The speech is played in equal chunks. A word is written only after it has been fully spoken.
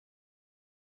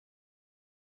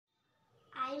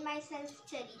I myself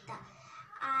Charitha.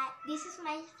 This is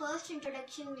my first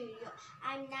introduction video.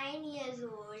 I'm 9 years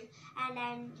old and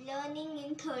I'm learning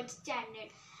in 3rd standard.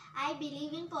 I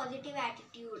believe in positive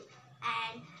attitude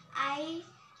and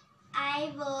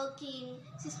I work in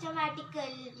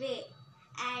systematical way,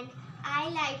 and I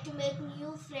like to make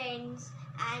new friends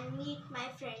and meet my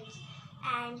friends,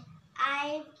 and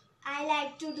I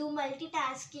like to do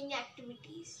multitasking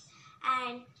activities,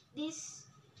 and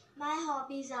my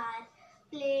hobbies are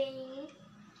playing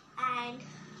and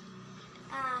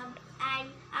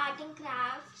art and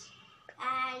crafts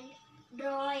and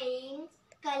drawing,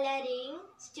 coloring,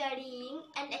 studying,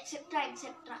 and etc.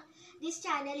 etc. This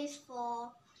channel is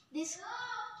for these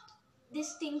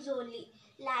things only,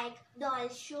 like doll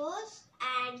shows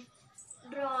and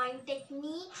drawing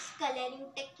techniques, coloring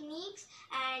techniques,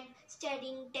 and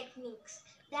studying techniques.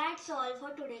 That's all for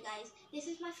today, guys. This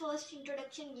is my first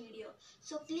introduction video.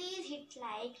 So please hit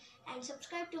like and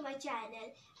subscribe to my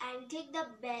channel and click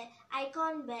the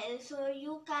icon bell so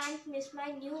you can't miss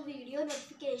my new video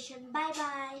notification. Bye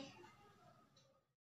bye.